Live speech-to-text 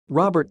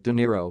Robert De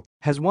Niro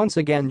has once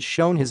again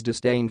shown his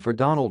disdain for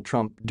Donald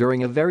Trump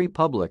during a very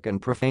public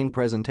and profane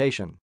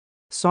presentation.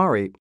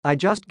 "Sorry, I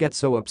just get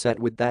so upset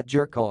with that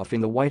jerk-off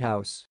in the White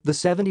House," the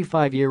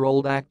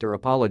 75-year-old actor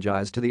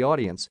apologized to the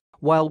audience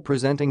while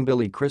presenting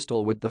Billy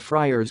Crystal with the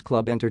Friars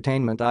Club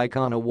Entertainment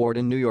Icon Award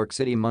in New York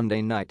City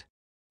Monday night.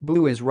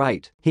 "Boo is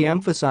right," he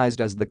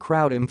emphasized as the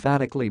crowd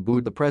emphatically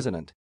booed the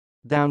president.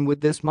 "Down with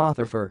this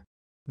motherfucker."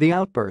 The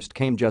outburst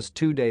came just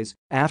 2 days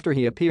after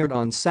he appeared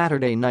on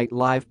Saturday Night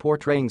Live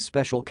portraying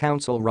special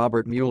counsel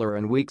Robert Mueller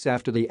and weeks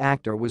after the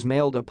actor was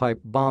mailed a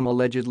pipe bomb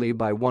allegedly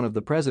by one of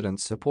the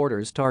president's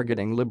supporters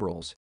targeting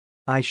liberals.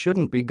 "I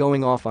shouldn't be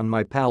going off on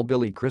my pal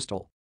Billy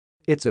Crystal.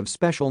 It's a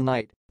special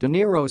night," De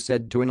Niro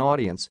said to an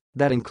audience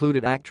that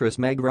included actress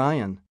Meg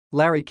Ryan,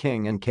 Larry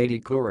King and Katie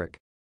Couric.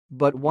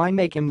 "But why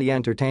make him the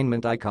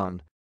entertainment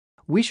icon?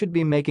 We should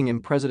be making him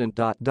president.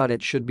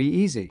 It should be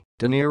easy,"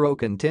 De Niro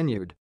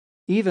continued.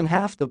 "Even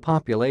half the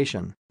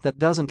population that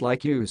doesn't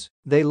like yous,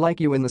 they like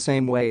you in the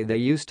same way they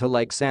used to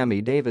like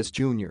Sammy Davis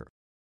Jr."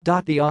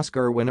 The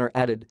Oscar winner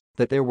added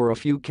that there were a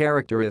few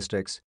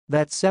characteristics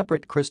that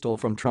separate Crystal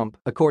from Trump,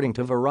 according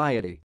to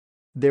Variety.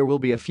 "There will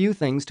be a few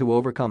things to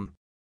overcome.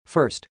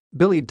 First,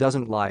 Billy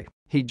doesn't lie,"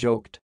 he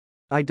joked.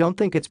 "I don't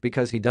think it's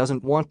because he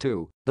doesn't want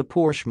to, the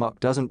poor schmuck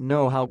doesn't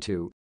know how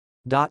to.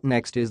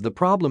 Next is the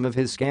problem of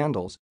his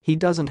scandals, he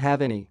doesn't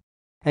have any.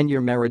 And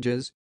your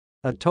marriages?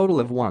 A total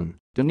of 1,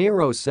 De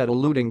Niro said,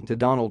 alluding to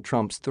Donald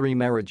Trump's 3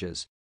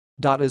 marriages.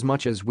 "As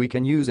much as we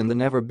can use in the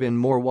never been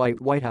more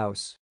White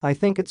House, I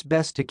think it's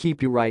best to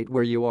keep you right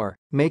where you are,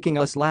 making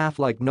us laugh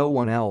like no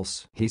one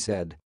else," he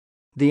said.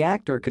 The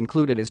actor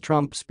concluded his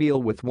Trump spiel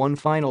with one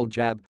final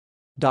jab.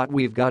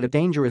 "We've got a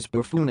dangerous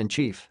buffoon in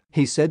chief,"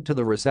 he said to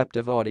the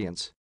receptive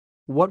audience.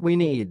 "What we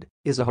need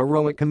is a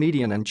heroic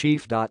comedian in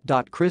chief."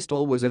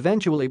 Crystal was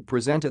eventually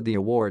presented the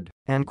award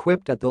and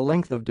quipped at the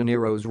length of De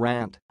Niro's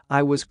rant,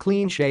 "I was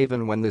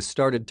clean-shaven when this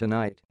started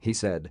tonight," he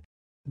said.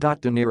 De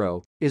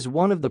Niro is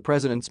one of the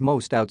president's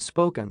most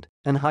outspoken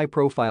and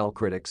high-profile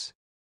critics.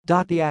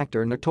 The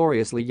actor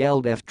notoriously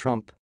yelled "F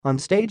Trump" on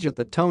stage at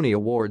the Tony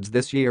Awards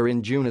this year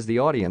in June as the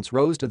audience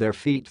rose to their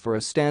feet for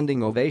a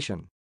standing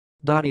ovation.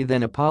 He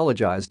then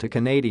apologized to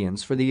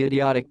Canadians for the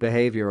idiotic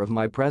behavior of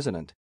my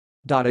president.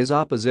 His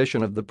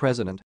opposition of the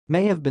president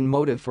may have been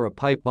motive for a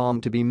pipe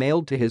bomb to be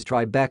mailed to his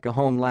Tribeca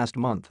home last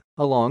month,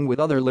 along with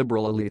other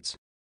liberal elites.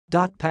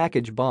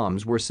 Package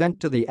bombs were sent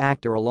to the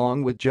actor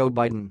along with Joe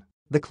Biden,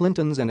 the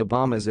Clintons and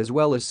Obamas, as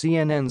well as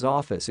CNN's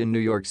office in New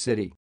York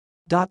City.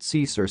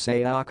 Cesar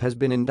Sayoc has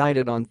been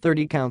indicted on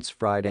 30 counts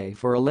Friday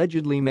for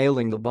allegedly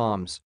mailing the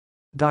bombs.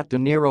 De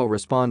Niro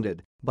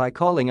responded by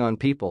calling on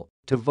people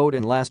to vote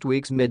in last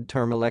week's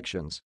midterm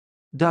elections.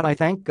 "I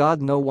thank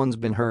God no one's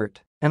been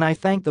hurt, and I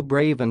thank the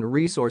brave and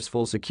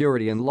resourceful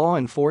security and law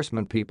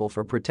enforcement people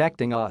for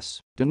protecting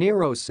us," De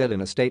Niro said in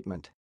a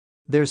statement.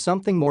 "There's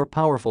something more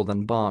powerful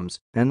than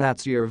bombs, and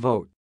that's your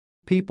vote.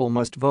 People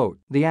must vote,"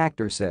 the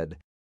actor said.